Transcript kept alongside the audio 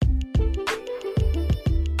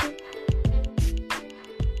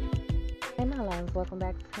Welcome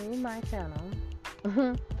back to my channel.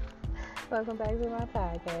 Welcome back to my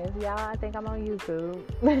podcast. Y'all, I think I'm on YouTube.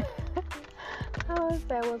 I always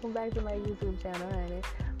say welcome back to my YouTube channel, honey.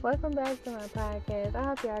 Welcome back to my podcast. I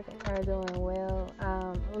hope y'all are doing well.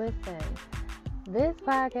 Listen, this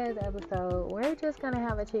podcast episode, we're just going to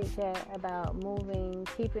have a chit chat about moving,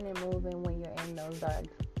 keeping it moving when you're in those dark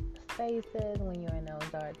spaces, when you're in those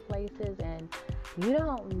dark places, and you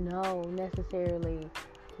don't know necessarily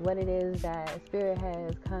what it is that Spirit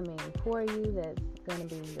has coming for you that's going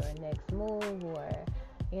to be your next move, or,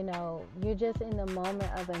 you're just in the moment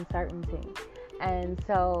of uncertainty. And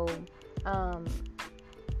so,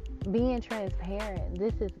 being transparent,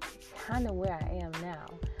 this is kind of where I am now.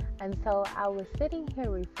 And so I was sitting here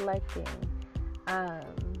reflecting.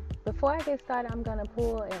 Before I get started, I'm going to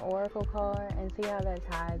pull an oracle card and see how that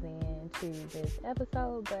ties into this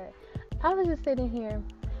episode. But I was just sitting here,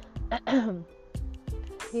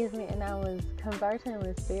 excuse me, and I was conversing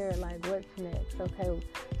with Spirit, like, what's next? Okay,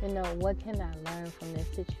 what can I learn from this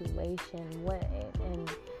situation? And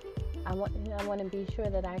I want to be sure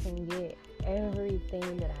that I can get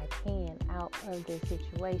everything that I can out of this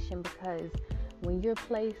situation, because when you're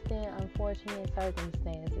placed in unfortunate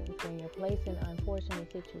circumstances, when you're placed in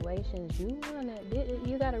unfortunate situations, you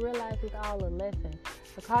got to realize it's all a lesson.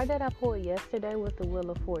 The card that I pulled yesterday was the Wheel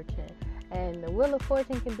of Fortune. And the Wheel of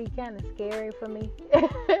Fortune can be kind of scary for me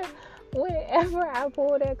whenever I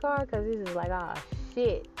pull that card, because it's just like, oh,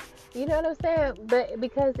 shit. You know what I'm saying? But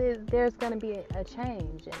because there's going to be a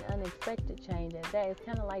change, an unexpected change at that. It's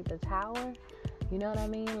kind of like the Tower. You know what I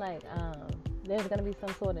mean? Like, there's going to be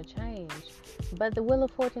some sort of change. But the Wheel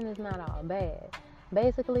of Fortune is not all bad.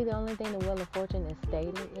 Basically, the only thing the Wheel of Fortune is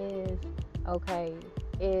stating is, okay,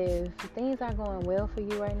 if things are going well for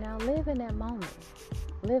you right now, live in that moment.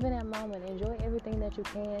 Live in that moment. Enjoy everything that you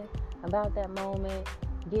can about that moment.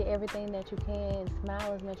 Get everything that you can.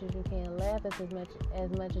 Smile as much as you can. Laugh as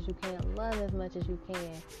much as you can. Love as much as you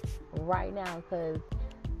can right now, because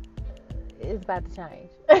it's about to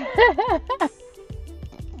change.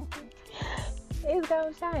 It's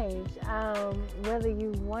going to change. Whether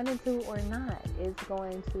you wanted to or not, it's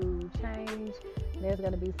going to change. There's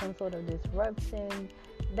going to be some sort of disruption.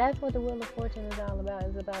 That's what the Wheel of Fortune is all about.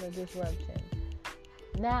 It's about a disruption.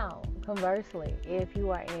 Now, conversely, if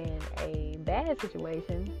you are in a bad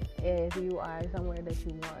situation, if you are somewhere that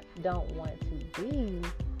you don't want to be,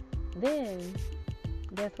 then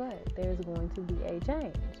guess what? There's going to be a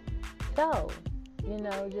change. So,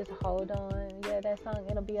 just hold on. Yeah, that song,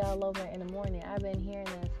 It'll Be All Over in the Morning. I've been hearing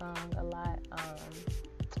that song a lot.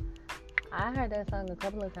 I heard that song a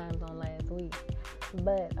couple of times on last week.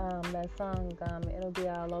 But that song, It'll Be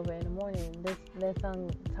All Over in the Morning, that song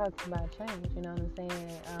talks about change, you know what I'm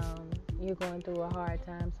saying? You're going through a hard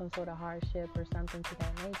time, some sort of hardship or something to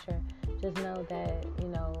that nature. Just know that,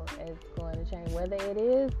 it's going to change. Whether it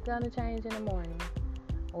is going to change in the morning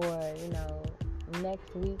or,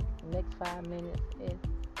 next week, next 5 minutes,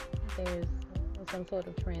 there's some sort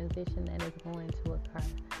of transition that is going to occur.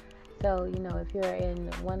 So, if you're in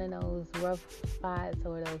one of those rough spots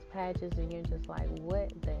or those patches and you're just like,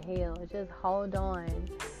 what the hell? Just hold on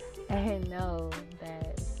and know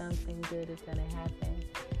that something good is going to happen.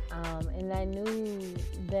 And I knew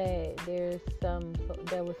that there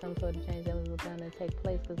was some sort of change that was going to take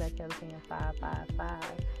place, because I kept seeing 555.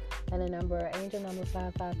 And the angel number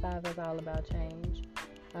 555 is all about change.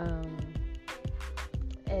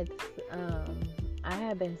 I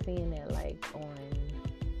have been seeing it like on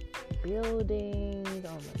buildings,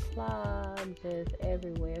 on the clock, just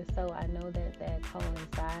everywhere. So I know that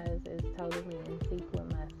coincides, is totally in sync with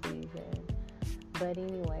my season. But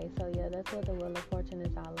anyway, so yeah, that's what the Wheel of Fortune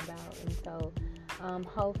is all about. And so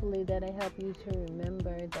hopefully that'll help you to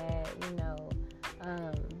remember that,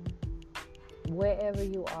 wherever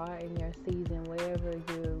you are in your season, wherever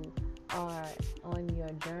you are on your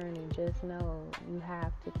journey, just know you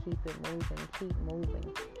have to keep it moving, keep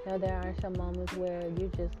moving. There are some moments where you're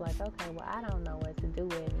just like, okay, well, I don't know what to do.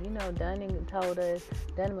 And, Dunning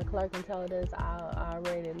McClurkin told us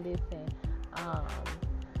already, listen,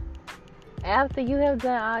 after you have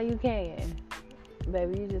done all you can,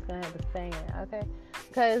 baby, you're just going to have to stand, okay?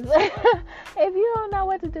 Because if you don't know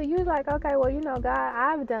what to do, you're like, okay, well, God,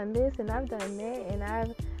 I've done this and I've done that, and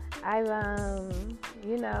I've I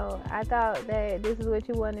thought that this is what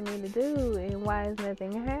you wanted me to do, and why is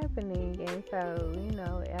nothing happening? And so,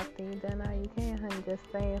 after you've done all you can, honey, just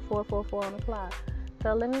stand 444 on the clock.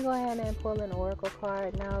 So let me go ahead and pull an oracle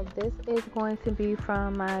card. Now, this is going to be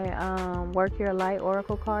from my Work Your Light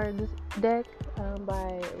oracle card deck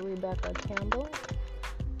by Rebecca Campbell.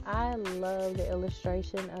 I love the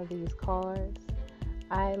illustration of these cards.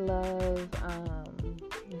 I love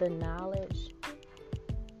the knowledge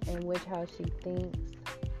in which how she thinks.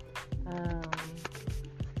 Um,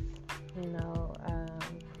 you know,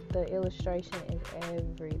 the illustration is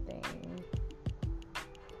everything.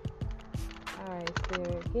 Alright,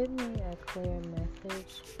 Spirit, give me a clear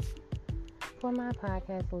message for my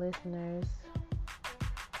podcast listeners.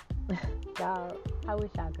 Y'all, I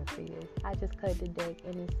wish I could see this. I just cut the deck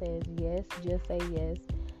and it says yes, just say yes.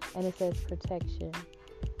 And it says protection.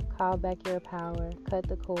 Call back your power. Cut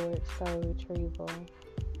the cord. Soul retrieval.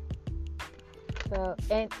 So,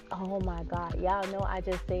 and oh my God, y'all know I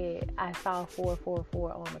just said I saw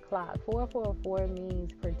 444 on the clock. 444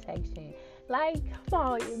 means protection. Like, come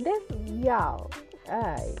on, this, y'all.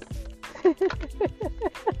 Alright.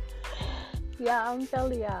 Yeah, I'm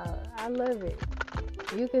telling y'all, I love it.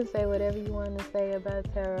 You can say whatever you want to say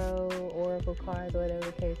about tarot, oracle cards, whatever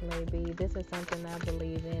the case may be. This is something I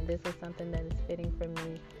believe in. This is something that is fitting for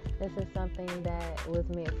me. This is something that was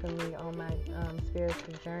meant for me on my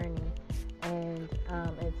spiritual journey. And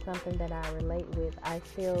it's something that I relate with. I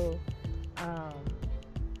feel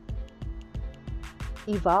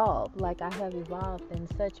evolved. Like, I have evolved in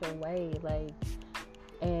such a way. Like,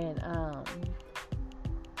 and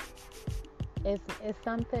it's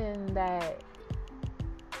something that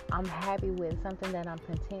I'm happy with, something that I'm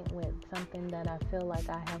content with, something that I feel like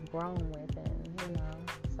I have grown with, and you know,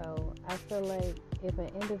 so I feel like if an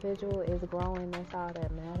individual is growing, that's all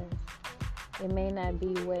that matters. It may not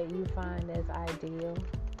be what you find as ideal,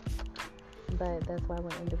 but that's why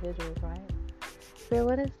we're individuals, right? Spirit,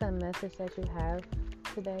 what is the message that you have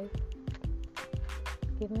today?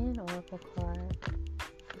 Give me an oracle card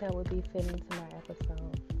that would be fitting to my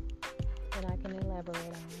episode that I can elaborate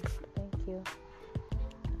on. Thank you.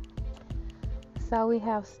 So we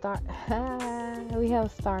have Starseed.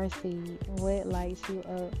 What lights you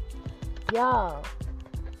up? Y'all,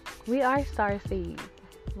 we are Starseed.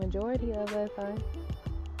 Majority of us are.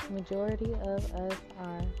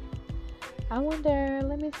 I wonder,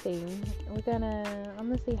 let me see. I'm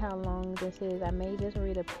gonna see how long this is. I may just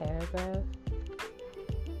read a paragraph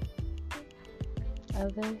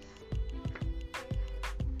of this.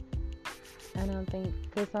 I don't think,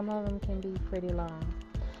 because some of them can be pretty long.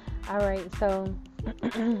 Alright, so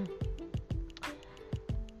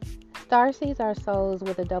Starseeds are souls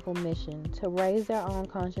with a double mission: to raise their own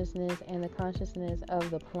consciousness and the consciousness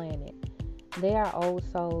of the planet. They are old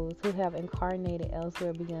souls who have incarnated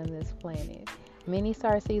elsewhere beyond this planet. Many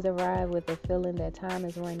starseeds arrive with the feeling that time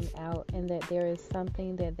is running out and that there is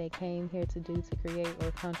something that they came here to do, to create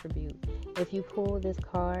or contribute. If you pull this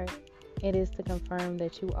card, it is to confirm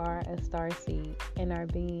that you are a starseed and are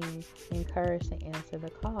being encouraged to answer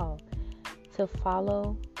the call, to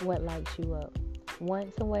follow what lights you up.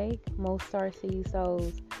 Once awake, most starseed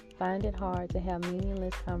souls find it hard to have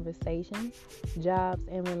meaningless conversations, jobs,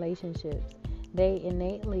 and relationships. They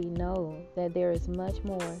innately know that there is much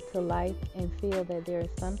more to life and feel that there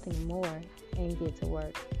is something more and get to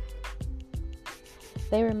work.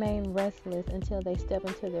 They remain restless until they step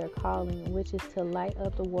into their calling, which is to light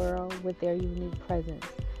up the world with their unique presence.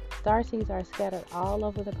 Starseeds are scattered all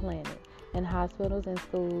over the planet, in hospitals and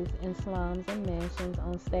schools, in slums and mansions,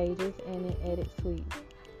 on stages and in edit suites,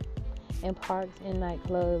 in parks and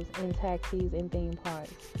nightclubs, in taxis and theme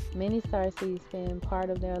parks. Many starseeds spend part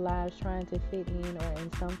of their lives trying to fit in or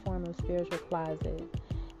in some form of spiritual closet.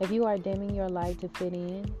 If you are dimming your light to fit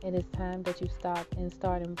in, it is time that you stop and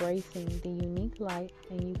start embracing the unique light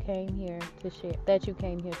that you came here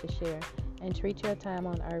to share, and treat your time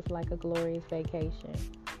on earth like a glorious vacation.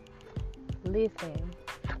 Listen,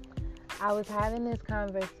 I was having this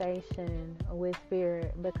conversation with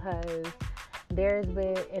Spirit because there's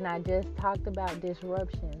been, and I just talked about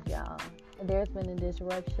disruptions, y'all. There's been a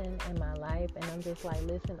disruption in my life, and I'm just like,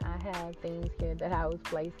 listen, I have things here that I was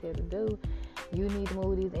placed here to do. You need to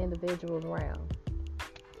move these individuals around.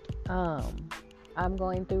 I'm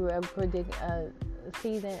going through a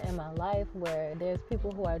season in my life where there's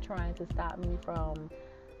people who are trying to stop me from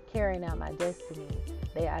carrying out my destiny.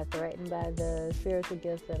 They are threatened by the spiritual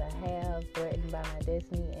gifts that I have, threatened by my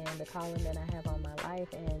destiny and the calling that I have on my life.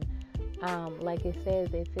 And like it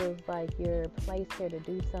says, it feels like you're placed here to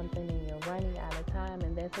do something and you're running out of time,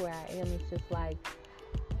 and that's where I am. It's just like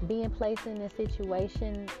being placed in this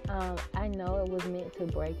situation. I know it was meant to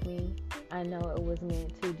break me. I know it was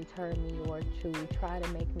meant to deter me or to try to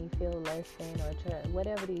make me feel less than, or to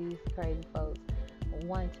whatever these crazy folks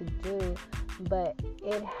want to do, but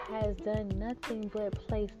it has done nothing but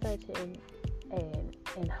place such a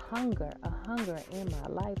hunger in my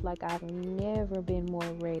life. Like, I've never been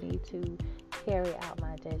more ready to carry out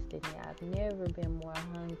my destiny. I've never been more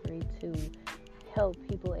hungry to help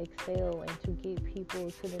people excel and to get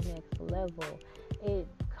people to the next level. It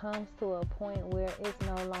comes to a point where it's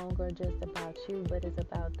no longer just about you, but it's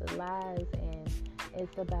about the lives, and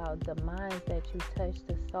it's about the minds that you touch,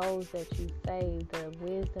 the souls that you save, the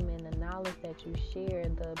wisdom and the knowledge that you share,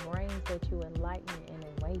 the brains that you enlighten and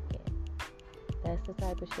awaken. That's the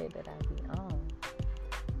type of shit that I be on.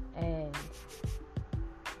 And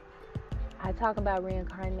I talk about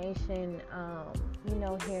reincarnation,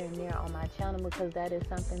 here and there on my channel, because that is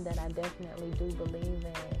something that I definitely do believe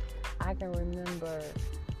in. I can remember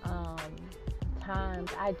times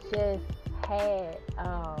I just had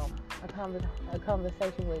a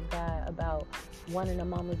conversation with God about one of the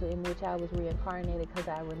moments in which I was reincarnated, because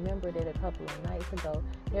I remembered it a couple of nights ago.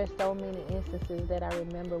 There's so many instances that I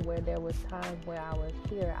remember where there was times where I was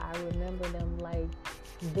here. I remember them like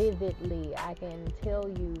vividly. I can tell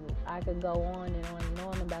you, I could go on and on and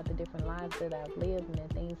on about the different lives that I've lived and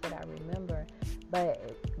the things that I remember.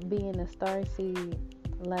 But being a starseed,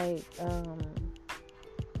 like,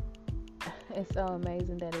 it's so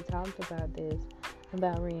amazing that it talks about this,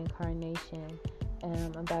 about reincarnation,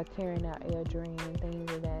 about carrying out your dream and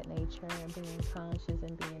things of that nature, and being conscious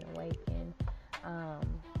and being awakened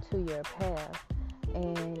to your path.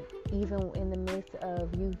 And even in the midst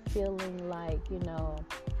of you feeling like,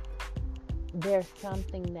 there's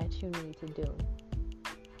something that you need to do,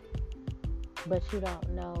 but you don't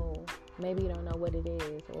know, maybe you don't know what it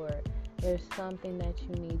is, or there's something that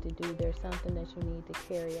you need to do, there's something that you need to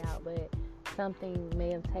carry out, but something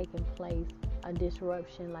may have taken place, a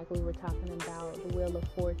disruption, like we were talking about, the Wheel of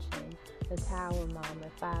Fortune, the Tower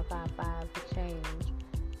moment, 555, the change.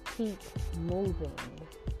 Keep moving,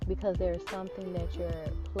 because there's something that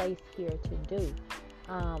you're placed here to do.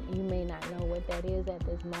 You may not know what that is at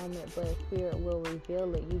this moment, but Spirit will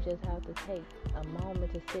reveal it. You just have to take a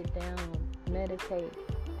moment to sit down, meditate,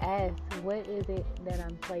 ask, what is it that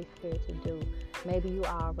I'm placed here to do? Maybe you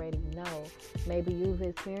already know. Maybe you've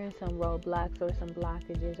experienced some roadblocks or some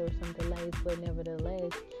blockages or some delays, but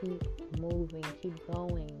nevertheless, keep moving, keep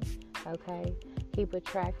going, okay? Keep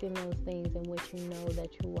attracting those things in which you know that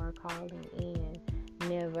you are calling in.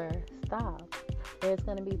 Never stop. There's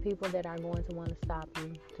going to be people that are going to want to stop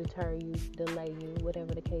you, deter you, delay you,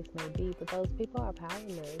 whatever the case may be, but those people are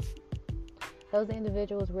powerless. Those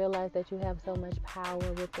individuals realize that you have so much power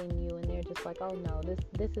within you, and they're just like, oh no,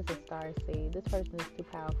 this is a star seed. This person is too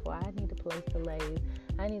powerful. I need to place delays.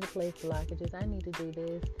 I need to place blockages. I need to do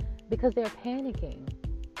this, because they're panicking.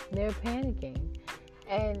 They're panicking.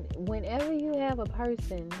 And whenever you have a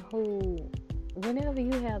person whenever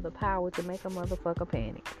you have the power to make a motherfucker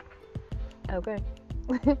panic, okay?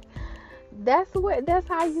 That's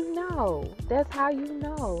how you know. That's how you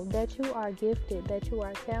know that you are gifted, that you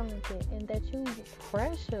are talented, and that you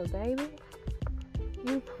pressure, baby.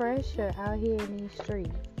 You pressure out here in these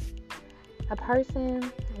streets. A person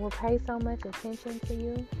will pay so much attention to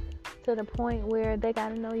you, to the point where they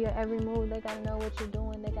gotta know your every move. They gotta know what you're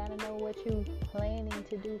doing. They gotta know what you're planning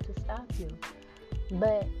to do to stop you.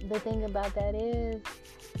 But the thing about that is,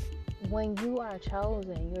 when you are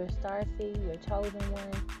chosen, you're a starseed, you're a chosen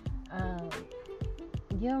one,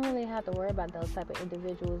 you don't really have to worry about those type of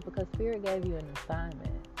individuals, because Spirit gave you an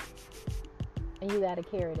assignment, and you got to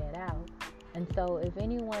carry that out. And so if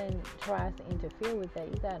anyone tries to interfere with that,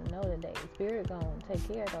 you got to know that Spirit gonna take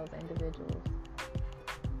care of those individuals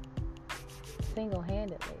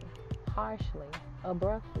single-handedly, harshly,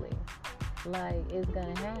 abruptly. Like, it's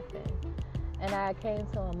gonna happen. And I came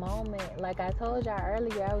to a moment, like I told y'all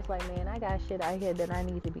earlier, I was like, man, I got shit out here that I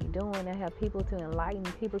need to be doing. I have people to enlighten,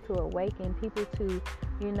 people to awaken, people to,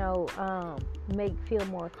 make feel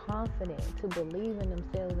more confident, to believe in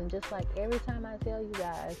themselves. And just like every time I tell you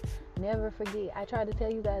guys, never forget, I try to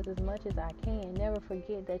tell you guys as much as I can, never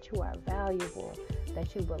forget that you are valuable,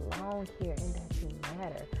 that you belong here, and that you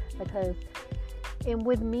matter. Because, and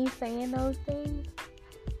with me saying those things,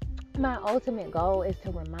 my ultimate goal is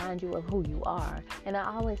to remind you of who you are. And I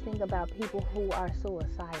always think about people who are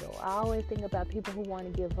suicidal. I always think about people who want to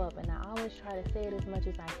give up. And I always try to say it as much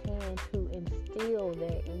as I can to instill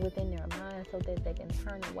that within their mind, so that they can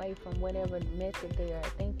turn away from whatever method they are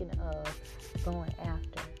thinking of going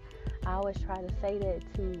after. I always try to say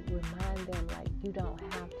that to remind them, like, you don't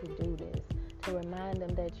have to do this. To remind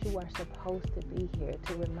them that you are supposed to be here.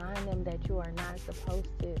 To remind them that you are not supposed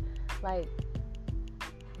to,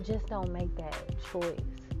 just don't make that choice.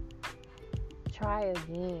 Try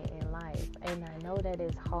again in life. And I know that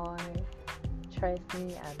it's hard. Trust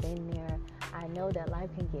me, I've been there. I know that life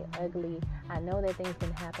can get ugly. I know that things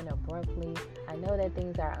can happen abruptly. I know that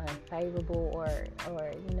things are unfavorable or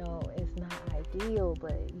it's not ideal,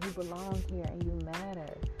 but you belong here and you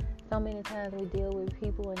matter. So many times we deal with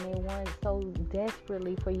people and they want so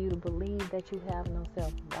desperately for you to believe that you have no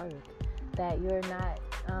self-worth, that you're not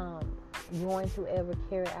going to ever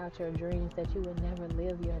carry out your dreams, that you would never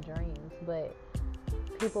live your dreams. But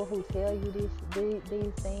people who tell you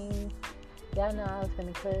these things, y'all know I was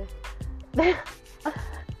gonna cuss.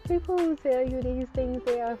 People who tell you these things,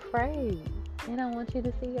 they are afraid. They don't want you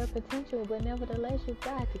to see your potential, but nevertheless, you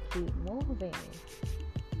got to keep moving.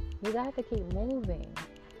 You got to keep moving.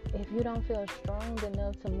 If you don't feel strong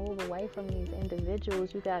enough to move away from these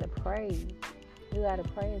individuals, you got to pray. You got to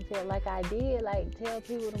pray and tell, like I did, like tell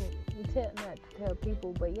people not to tell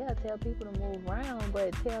people, but yeah, tell people to move around,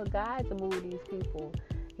 but tell God to move these people.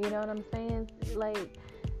 You know what I'm saying? Like,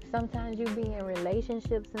 sometimes you be in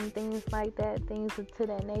relationships and things like that, things to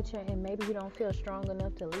that nature, and maybe you don't feel strong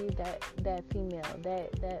enough to leave that female,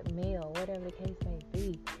 that male, whatever the case may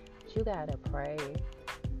be. But you gotta pray.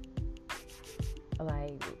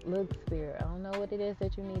 Like, look, Spirit, I don't know what it is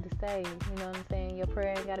that you need to say. You know what I'm saying? Your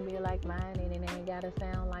prayer ain't gotta be like mine, and it ain't gotta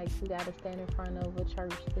sound like you gotta stand in front of a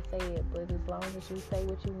church to say it. But as long as you say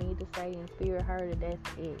what you need to say and Spirit heard it,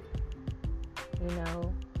 that's it. You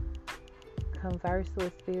know? Converse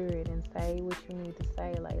with Spirit and say what you need to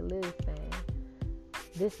say. Like, listen,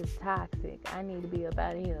 this is toxic. I need to be up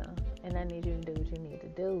out of here, and I need you to do what you need to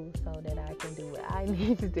do so that I can do what I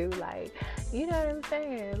need to do. Like, you know what I'm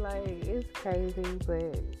saying? Like, it's crazy,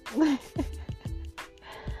 but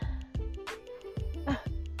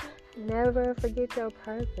never forget your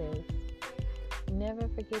purpose. Never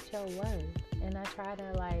forget your worth. And I try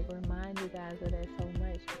to like remind you guys of that so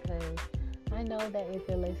much, because I know that if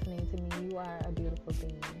you're listening to me, you are a beautiful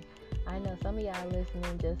being. I know some of y'all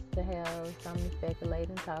listening just to have something to speculate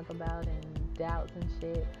and talk about and doubts and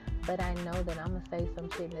shit. But I know that I'm going to say some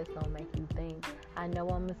shit that's going to make you think. I know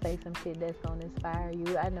I'm going to say some shit that's going to inspire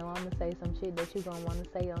you. I know I'm going to say some shit that you're going to want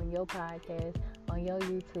to say on your podcast, on your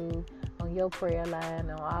YouTube, on your prayer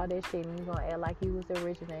line, on all that shit. And you're going to act like you was the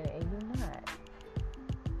originator, and you're not.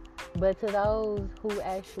 But to those who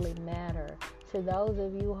actually matter, to those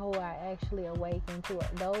of you who are actually awakened, to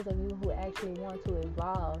those of you who actually want to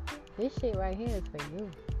evolve, this shit right here is for you.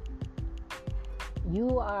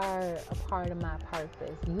 You are a part of my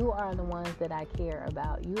purpose. You are the ones that I care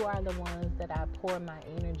about. You are the ones that I pour my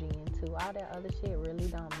energy into. All that other shit really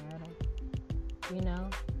don't matter. You know?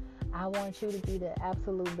 I want you to be the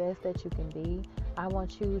absolute best that you can be. I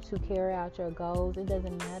want you to carry out your goals. It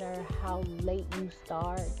doesn't matter how late you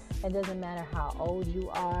start. It doesn't matter how old you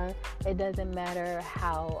are. It doesn't matter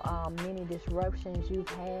how many disruptions you've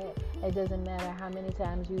had. It doesn't matter how many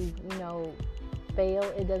times you've,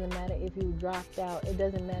 failed. It doesn't matter if you dropped out. It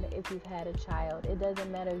doesn't matter if you've had a child. It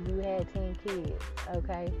doesn't matter if you had 10 kids,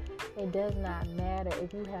 okay? It does not matter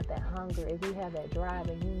if you have that hunger, if you have that drive,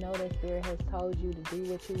 and you know that Spirit has told you to do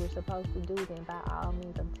what you were supposed to do, then by all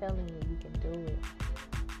means, I'm telling you, you can do it.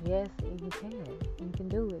 Yes, you can. You can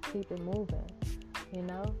do it. Keep it moving.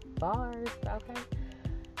 Bars, okay?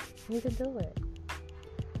 You can do it.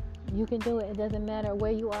 You can do it. It doesn't matter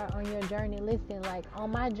where you are on your journey. Listen, like on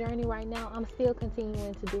my journey right now, I'm still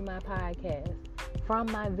continuing to do my podcast from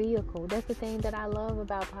my vehicle. That's the thing that I love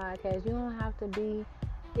about podcasts. You don't have to be,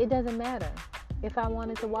 it doesn't matter. If I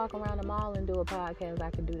wanted to walk around the mall and do a podcast, I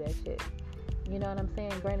could do that shit. You know what I'm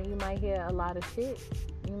saying? Granted, you might hear a lot of shit.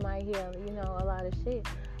 You might hear, a lot of shit.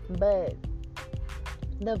 But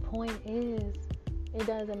the point is, it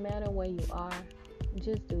doesn't matter where you are.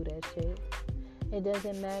 Just do that shit. It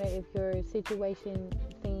doesn't matter if your situation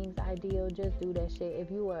seems ideal. Just do that shit.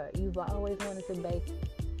 If you've always wanted to bake,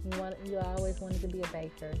 you always wanted to be a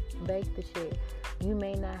baker. Bake the shit. You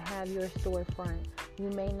may not have your storefront. You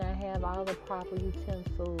may not have all the proper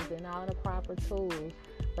utensils and all the proper tools,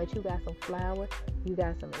 but you got some flour, you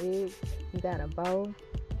got some eggs, you got a bowl,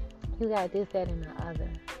 you got this, that, and the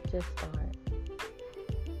other. Just start.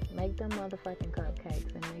 Make them motherfucking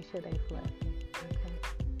cupcakes and make sure they fluffy.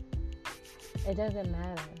 It doesn't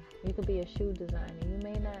matter. You could be a shoe designer. You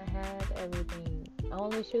may not have everything.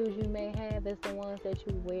 Only shoes you may have is the ones that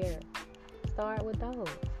you wear. Start with those.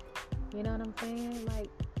 You know what I'm saying?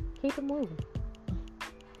 Like, keep it moving.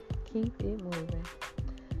 Keep it moving.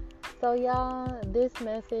 So, y'all, this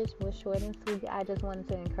message was short and sweet. I just wanted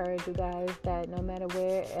to encourage you guys that no matter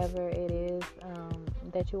wherever it is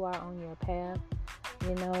that you are on your path,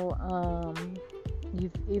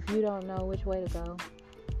 if you don't know which way to go,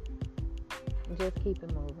 just keep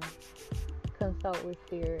it moving. Consult with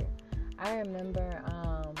Spirit. I remember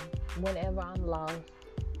whenever I'm lost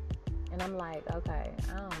and I'm like, okay,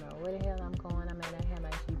 I don't know where the hell I'm going. I may not have my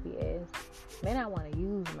GPS. May not want to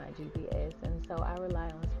use my GPS. And so I rely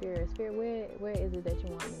on Spirit. Spirit, where is it that you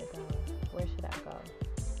want me to go? Where should I go?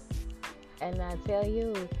 And I tell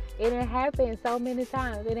you, it done happened so many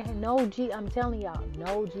times. It had I'm telling y'all,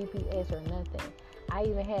 no GPS or nothing. I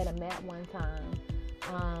even had a map one time.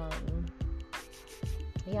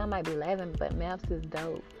 Y'all might be laughing, but maps is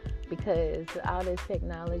dope because all this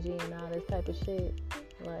technology and all this type of shit,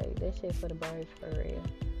 like that shit for the birds for real.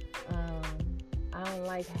 I don't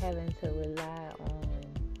like having to rely on.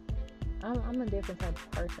 I'm a different type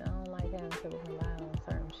of person. I don't like having to rely on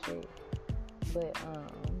certain shit. But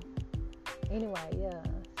anyway, yeah.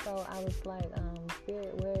 So I was like,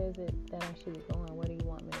 Spirit, where is it that I should be going? Where do you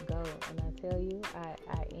want me to go? And I tell you, I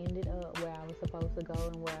ended up where I was supposed to go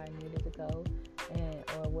and where I needed to go,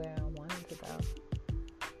 or where I wanted to go.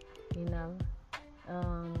 You know,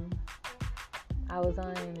 I was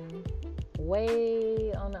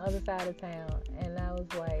way on the other side of town, and I was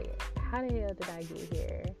like, how the hell did I get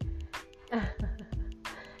here?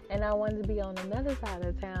 And I wanted to be on another side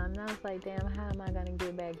of town, and I was like, damn, how am I gonna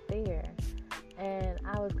get back there? And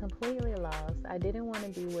I was completely lost. I didn't want to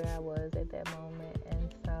be where I was at that moment,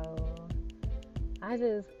 and so I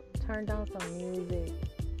just turned on some music.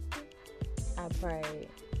 I prayed.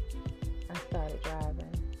 I started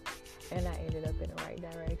driving, and I ended up in the right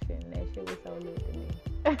direction. That shit was so lit to me.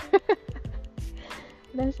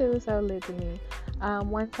 That shit was so lit to me.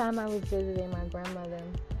 One time I was visiting my grandmother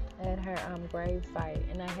at her grave site,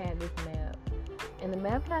 and I had this map, and the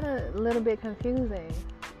map got a little bit confusing,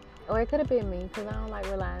 or it could have been me because I don't like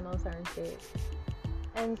relying on certain shit.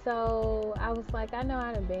 And so I was like, I know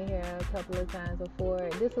I'd have been here a couple of times before.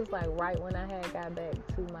 This was like right when I had got back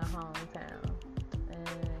to my hometown,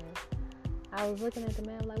 and I was looking at the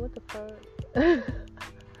map like, what the fuck?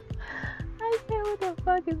 I said, what the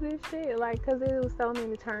fuck is this shit? Like, cause it was so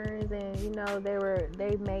many turns, and you know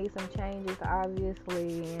they made some changes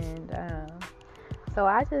obviously, and so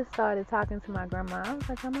I just started talking to my grandma. I was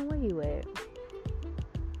like, Grandma, where you at?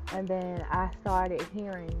 And then I started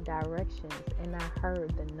hearing directions, and I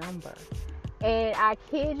heard the number, and I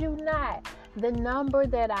kid you not, the number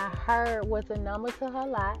that I heard was a number to her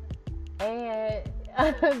lot, and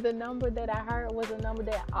the number that I heard was a number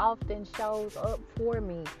that often shows up for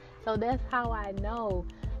me. So that's how I know,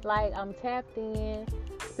 like, I'm tapped in.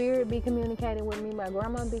 Spirit be communicating with me. My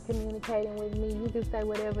grandma be communicating with me. You can say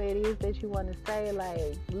whatever it is that you want to say.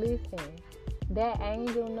 Like, listen, that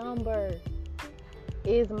angel number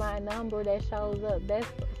is my number that shows up. That's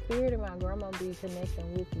Spirit and my grandma be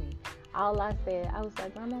connecting with me. All I said, I was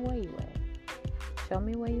like, Grandma, where you at? Show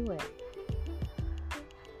me where you at.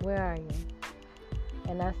 Where are you?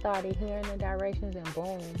 And I started hearing the directions, and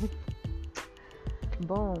boom.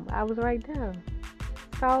 Boom, I was right there.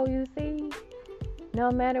 So you see, no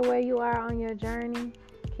matter where you are on your journey,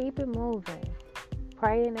 keep it moving.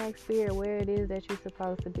 Pray and ask Spirit where it is that you're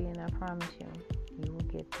supposed to be, and I promise you, you will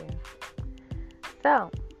get there. So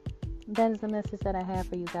that is the message that I have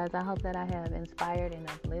for you guys. I hope that I have inspired and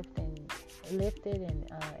lifted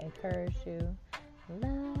and encouraged you.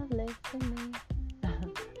 Love listening.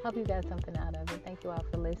 Hope you got something out of it. Thank you all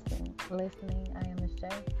for listening. I am Miss J.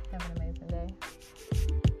 Have an amazing day.